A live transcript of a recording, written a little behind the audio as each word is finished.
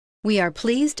We are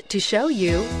pleased to show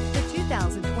you the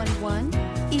 2021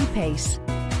 E-Pace.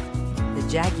 The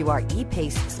Jaguar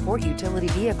E-Pace sport utility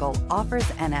vehicle offers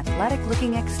an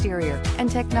athletic-looking exterior and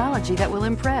technology that will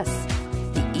impress.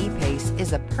 The E-Pace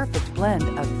is a perfect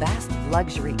blend of vast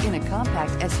luxury in a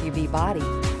compact SUV body.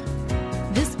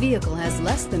 This vehicle has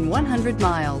less than 100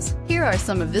 miles. Here are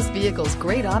some of this vehicle's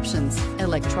great options: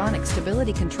 electronic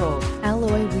stability control,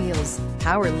 alloy wheels,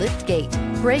 power lift gate,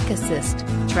 brake assist,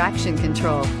 traction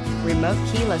control, remote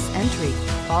keyless entry,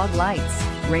 fog lights,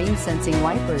 rain sensing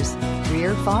wipers,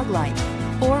 rear fog light,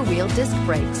 four-wheel disc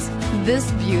brakes. This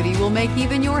beauty will make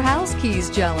even your house keys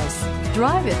jealous.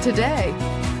 Drive it today.